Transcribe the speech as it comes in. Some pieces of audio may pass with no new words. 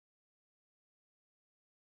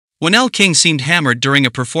When Elle King seemed hammered during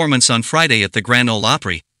a performance on Friday at the Grand Ole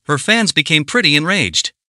Opry, her fans became pretty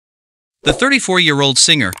enraged. The 34-year-old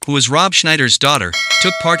singer, who is Rob Schneider's daughter,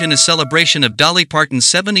 took part in a celebration of Dolly Parton's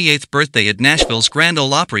 78th birthday at Nashville's Grand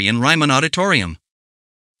Ole Opry in Ryman Auditorium.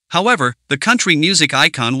 However, the country music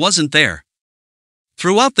icon wasn't there.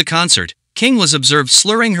 Throughout the concert, King was observed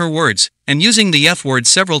slurring her words and using the F-word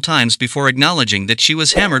several times before acknowledging that she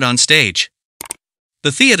was hammered on stage.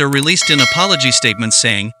 The theater released an apology statement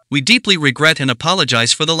saying, "We deeply regret and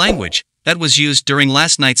apologize for the language that was used during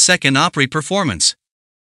last night's second Opry performance."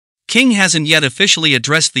 King hasn't yet officially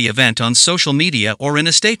addressed the event on social media or in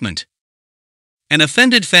a statement. An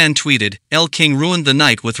offended fan tweeted, "Elle King ruined the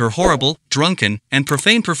night with her horrible, drunken, and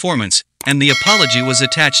profane performance," and the apology was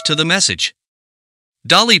attached to the message.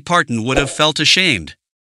 Dolly Parton would have felt ashamed.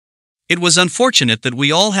 "It was unfortunate that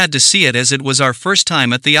we all had to see it as it was our first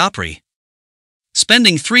time at the Opry.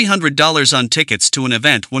 Spending $300 on tickets to an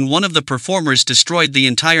event when one of the performers destroyed the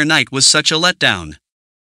entire night was such a letdown."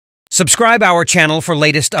 Subscribe our channel for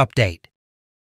latest update.